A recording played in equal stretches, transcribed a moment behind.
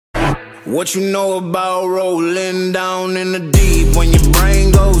What you know about rolling down in the deep? When your brain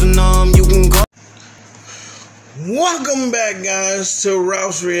goes numb, you can go. Welcome back, guys, to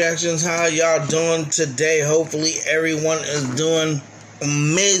Ralph's Reactions. How y'all doing today? Hopefully everyone is doing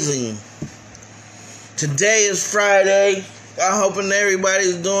amazing. Today is Friday. I'm hoping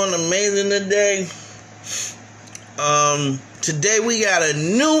everybody's doing amazing today. Today we got a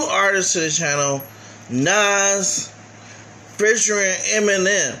new artist to the channel, Nas, featuring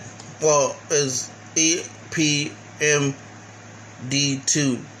EMINEM. Well, it's EPMD2,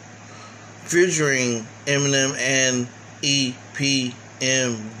 featuring EMINEM and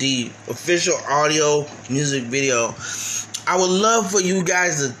EPMD. Official audio music video. I would love for you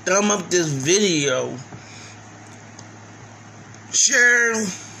guys to thumb up this video, share,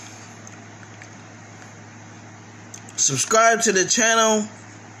 subscribe to the channel.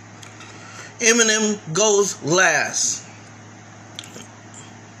 EMINEM goes last.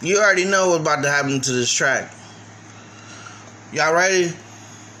 You already know what's about to happen to this track. Y'all ready?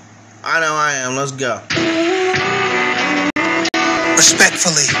 I know I am. Let's go.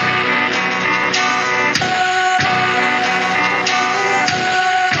 Respectfully.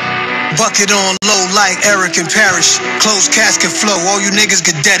 Bucket on low like Eric and Parrish. Closed casket flow. All you niggas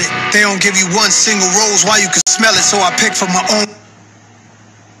get deaded. They don't give you one single rose. Why you can smell it? So I pick from my own.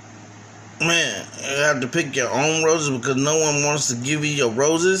 Man, you have to pick your own roses because no one wants to give you your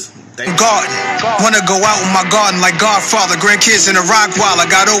roses. Garden. Wanna go out with my garden like Godfather. Grandkids in a rock while I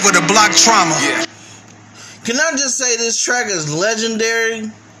got over the block trauma. Yeah. Can I just say this track is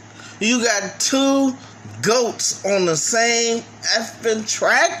legendary? You got two goats on the same effing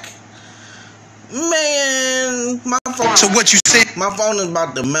track? Man, my phone. So what you say? My phone is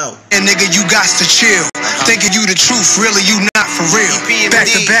about to melt. And nigga, you got to chill. Thinking you the truth, really you not for real. EPMD.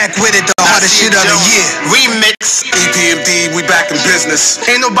 Back to back with it, the hardest shit of the year. Remix. EPMD, we back in business.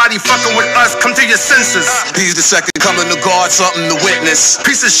 Ain't nobody fucking with us, come to your senses. He's the second coming to guard, something to witness.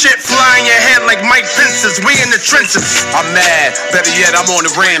 Piece of shit flying your head like Mike Pence's. We in the trenches. I'm mad, better yet, I'm on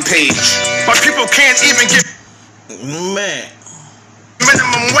the rampage. My people can't even get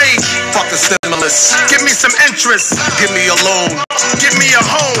minimum wage. Fuck the stimulus. Give me some interest. Give me a loan. Give me a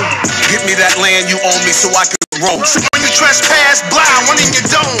home. Give me that land you owe me so I can roam. So when you trespass, blind, one in your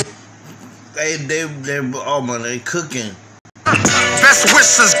dome. Oh man, they cooking. Best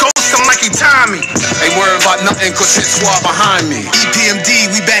wishes, ghosts on Mikey Tommy. Ain't worried about nothing cause hit squad behind me.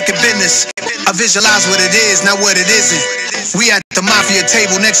 EPMD, we back in business. I visualize what it is, not what it isn't. We at the mafia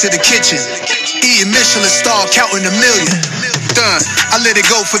table next to the kitchen. Eating Michelin star, counting a million. Done. I let it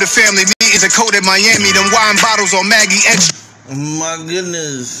go for the family meetings at Code at Miami. Them wine bottles on Maggie extra. My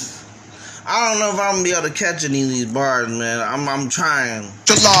goodness. I don't know if I'm gonna be able to catch any of these bars, man. I'm trying.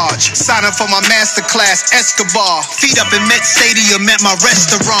 Large. Sign up for my masterclass, Escobar. Feet up in Met Stadium at my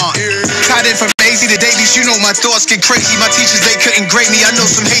restaurant. Tied in from Daisy to Davies, you know my thoughts get crazy. My teachers, they couldn't grade me. I know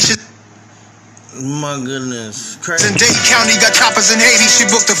some Haitians. My goodness. Crazy. In Dade County, got choppers in Haiti. She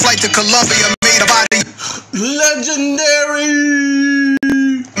booked a flight to Colombia. Made a body. Legendary.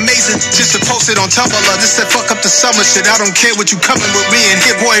 Amazing, just to post it on Tumblr. This that fuck up the summer shit. I don't care what you coming with me and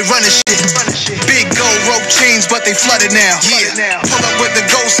Hit Boy running shit. Big gold rope chains, but they flooded now. Yeah, pull up with the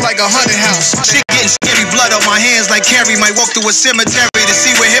ghost like a haunted house. Shit getting scary, blood on my hands like Carrie. Might walk through a cemetery to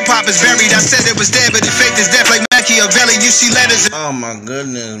see where hip hop is buried. I said it was dead, but it faked is death like Machiavelli. You see letters. Oh my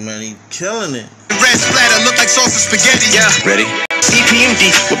goodness, man, he killing it. Red splatter look like sauce and spaghetti. Yeah, ready?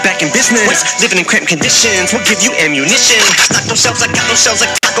 EPMD, we're back in business. Living in cramped conditions, we'll give you ammunition. Stock those shelves, I got those shells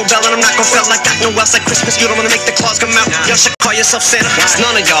like Taco Bell, and I'm not gon' sell like got no else like Christmas. You don't wanna make the claws come out. Y'all should call yourself Santa.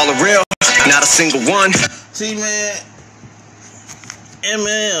 None of y'all are real, not a single one. See, man,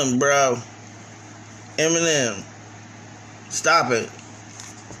 EMINEM, bro. EMINEM, stop it.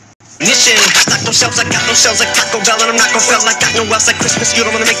 Stock those shelves, I got those shells like Taco Bell, and I'm not gon' sell like got no else like Christmas. You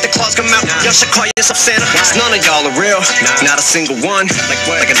don't wanna make the claws come out. Y'all should call yourself Santa. None of y'all are real, not a single one.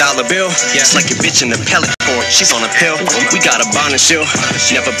 Like a dollar bill, just like your bitch in the pellet court. She's on a pill. We got a bond and shield.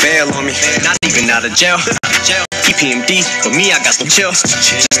 Never bail on me, not even out of jail. EPMD, but me, I got some chill.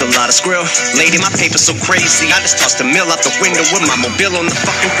 Just a lot of skrill. Lady, my paper's so crazy. I just tossed a mill out the window with my mobile on the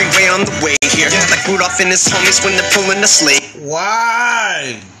fucking freeway on the way here. Like Rudolph and his homies when they're pulling the sleigh.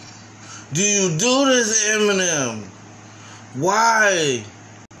 Why do you do this, EMINEM? Why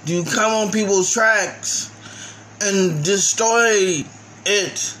do you come on people's tracks and destroy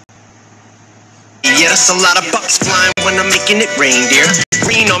it? Yeah, that's a lot of bucks flying when I'm making it rain, dear.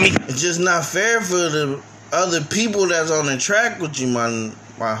 Green on me. It's just not fair for the other people that's on the track with you, man.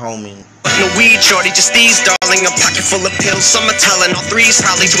 my homie. No weed, shorty, just these, darling. A pocket full of pills, some are telling. All threes,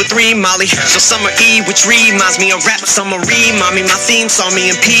 Hollies with 3 Molly. So summer E, which reminds me of rap. Summer mommy, my theme saw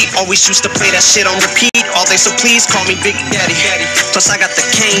me and Pete. Always used to play that shit on repeat all day, so please call me Big Daddy. Plus I got the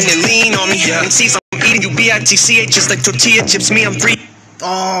cane and lean on me. MCs, I'm eating you BITCHs like tortilla chips. Me, I'm free.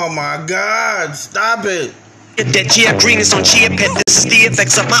 Oh my God, stop it. That Gia Green is on Chia Pet. This is the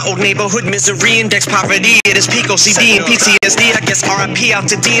effects of my old neighborhood misery. Index poverty. It is Pico CD and PTSD. I guess RIP out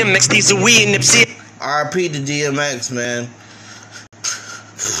to DMX. These are we and Nipsey. RIP to DMX, man.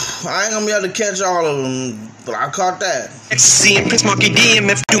 I ain't gonna be able to catch all of them, but I caught that. Ecstasy and Prince Marky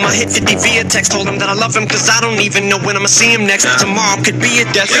DMF. Do my hit 50 via text. Told him that I love him, cause I don't even know when I'ma see him next. Tomorrow could be a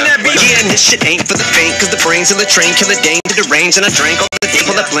death. Yeah, and this shit ain't for the faint, cause the brains of the train kill the dame to the range. And I drank all the day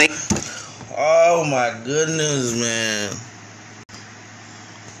for the blank. Oh my goodness, man.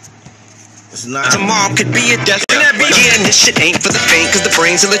 It's not. Tomorrow could be a death. Yeah, and this shit ain't for the faint, cause the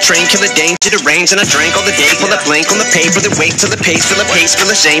brains of the train kill the danger to range. And I drank all the day for the blank on the paper. The weight to the pace, feel the pace, feel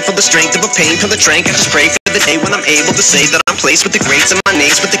the shame, feel the strength of a pain, feel the trank. I just pray for the day when I'm able to say that I'm placed with the greats and my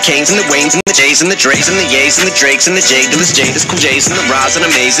names, with the Canes and the Waynes and the J's and the Dre's and the Ye's and the Drakes and the J Dillas, Jadis, Cool J's and the Ra's and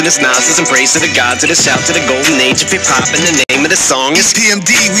Amazing, it's Nas's and praise to the gods, and a shout to the golden age of hip hop. And the name of the song is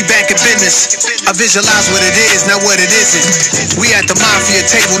EPMD, we back in business. I visualize what it is, not what it isn't. We at the mafia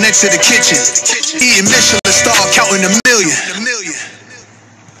table next to the kitchen, eating Michelin star, counting a million.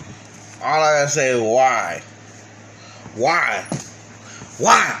 All I gotta say is why? Why?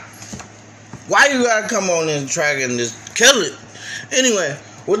 Why? Why you gotta come on this track and just kill it? Anyway,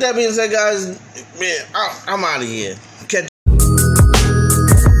 with that being said, guys, man, I'm out of here. Catch